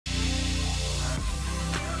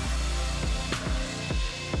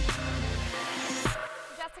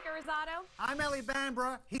Rosado. I'm Ellie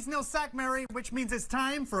Bambra. He's Neil Sackmary, which means it's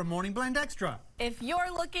time for a Morning Blend Extra. If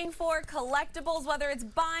you're looking for collectibles, whether it's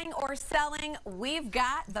buying or selling, we've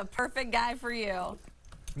got the perfect guy for you.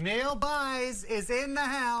 Neil Buys is in the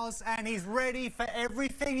house, and he's ready for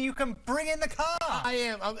everything you can bring in the car. I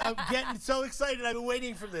am. I'm getting so excited. I've been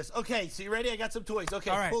waiting for this. Okay, so you ready? I got some toys. Okay,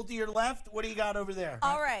 all right. Pull to your left. What do you got over there?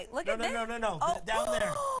 All right, look at this. No. Oh. Down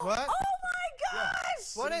there. What? Oh my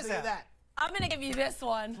gosh! Yeah. What is that? I'm gonna give you this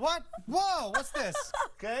one. What? Whoa, what's this?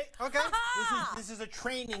 Okay. Okay. This is a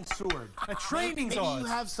training sword. A training sword. Maybe you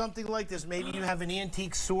have something like this. Maybe you have an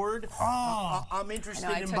antique sword. Oh. I'm interested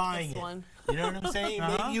I in took buying this it. one. You know what I'm saying?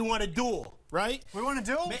 Maybe you want a duel, right? We want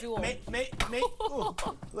to duel? Duel. Ooh,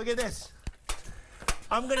 look at this.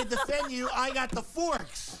 I'm going to defend you. I got the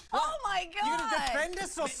forks. Oh my God! You gonna defend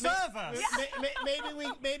us or serve us?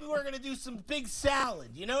 Maybe we're going to do some big salad.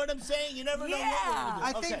 You know what I'm saying? You never know what we're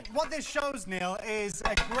I going to do. think what this shows, Neil, is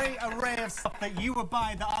a great array of stuff that you would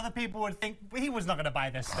buy that other people would think he was not going to buy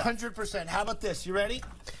this stuff. 100%. How about this? You ready?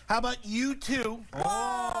 How about you two?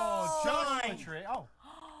 Oh, Sign. geometry. Oh.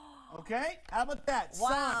 Okay? How about that?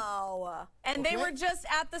 Wow. And they Okay. were just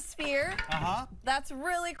at the Sphere. Uh-huh. That's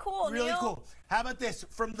really cool, Really Neil. cool. How about this?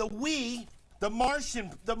 From the Wii, the Martian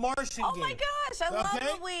Oh game. my gosh, I love Okay.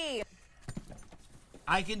 the Wii.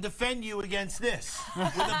 I can defend you against this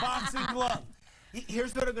with a boxing glove.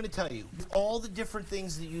 Here's what I'm going to tell you. All the different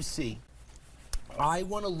things that you see, I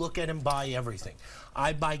want to look at and buy everything.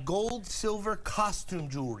 I buy gold, silver, costume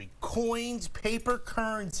jewelry, coins, paper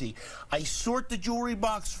currency. I sort the jewelry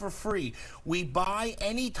box for free. We buy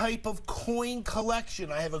any type of coin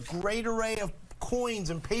collection. I have a great array of coins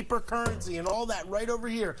and paper currency and all that right over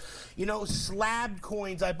here. You know, slab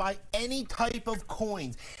coins. I buy any type of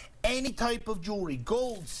coins, any type of jewelry,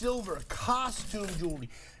 gold, silver, costume jewelry,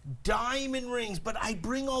 diamond rings. But I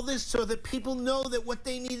bring all this so that people know that what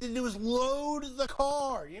they need to do is load the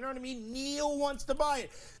car. You know what I mean? Neil wants to buy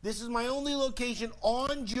it. This is my only location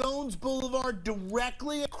on Jones Boulevard,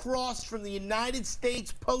 directly across from the United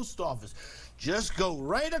States Post Office. Just go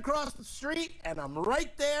right across the street, and I'm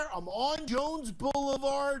right there. I'm on Jones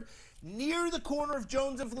Boulevard, near the corner of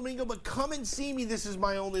Jones and Flamingo, but come and see me. This is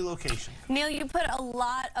my only location. Neil, you put a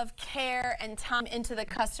lot of care and time into the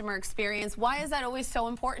customer experience. Why is that always so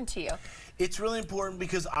important to you? It's really important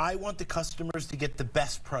because I want the customers to get the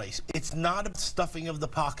best price. It's not a stuffing of the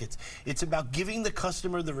pockets. It's about giving the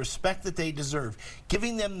customer the respect that they deserve,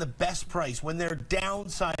 giving them the best price when they're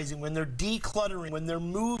downsizing, when they're decluttering, when they're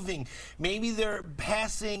moving. Maybe they're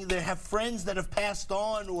passing, they have friends that have passed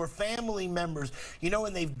on or family members, you know,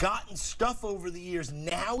 and they've gotten stuff over the years.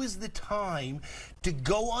 Now is the time to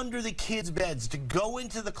go under the kids' beds, to go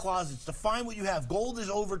into the closets, to find what you have. Gold is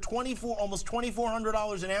over almost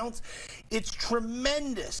 $2,400 an ounce. It's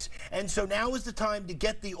tremendous. And so now is the time to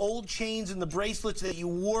get the old chains and the bracelets that you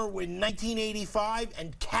wore in 1985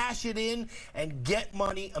 and cash it in and get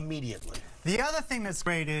money immediately. The other thing that's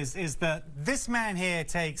great is that this man here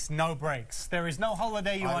takes no breaks. There is no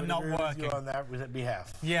holiday you are not I would agree with working. you on that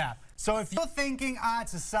behalf. Yeah. So if you're thinking,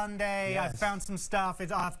 it's a Sunday, Yes. I found some stuff, I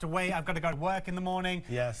have to wait, I've got to go to work in the morning.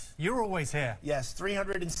 Yes. You're always here. Yes,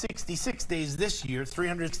 366 days this year,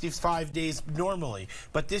 365 days normally.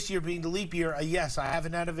 But this year being the leap year, yes, I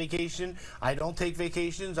haven't had a vacation. I don't take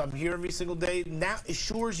vacations. I'm here every single day. And that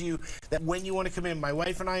assures you that when you want to come in, my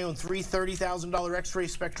wife and I own three $30,000 X-ray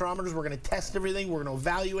spectrometers. We're going to test everything. We're going to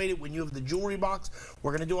evaluate it. When you have the jewelry box,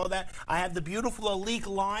 we're going to do all that. I have the beautiful Alik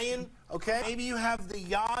Lion. Okay, maybe you have the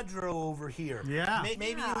Yadro over here. Yeah. Maybe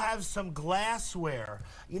you have some glassware.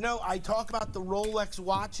 You know, I talk about the Rolex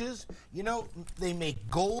watches. You know, they make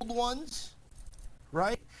gold ones,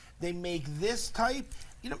 right? They make this type.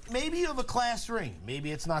 You know, maybe you have a class ring.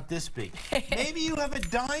 Maybe it's not this big. Maybe you have a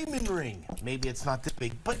diamond ring. Maybe it's not this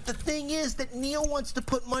big. But the thing is that Neil wants to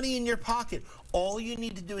put money in your pocket. All you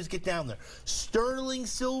need to do is get down there. Sterling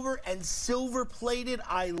silver and silver plated,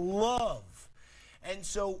 I love. And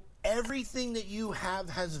so everything that you have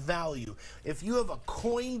has value. If you have a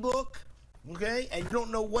coin book, okay, and you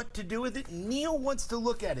don't know what to do with it, Neil wants to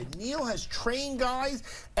look at it. Neil has trained guys.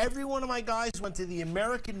 Every one of my guys went to the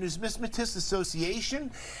American Numismatists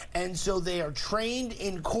Association, and so they are trained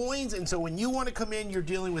in coins. And so when you want to come in, you're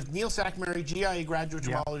dealing with Neil Sackmary, GIA graduate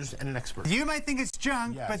gemologist, and an expert. You may think it's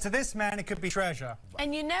junk, Yes. but to this man, it could be treasure.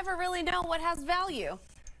 And you never really know what has value.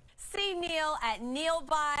 See Neil at Neil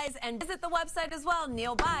Buys and visit the website as well,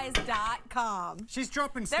 neilbuys.com. She's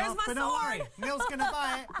dropping There's stuff, my but don't sword. worry. Neil's going to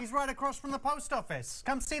buy it. He's right across from the post office.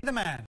 Come see the man.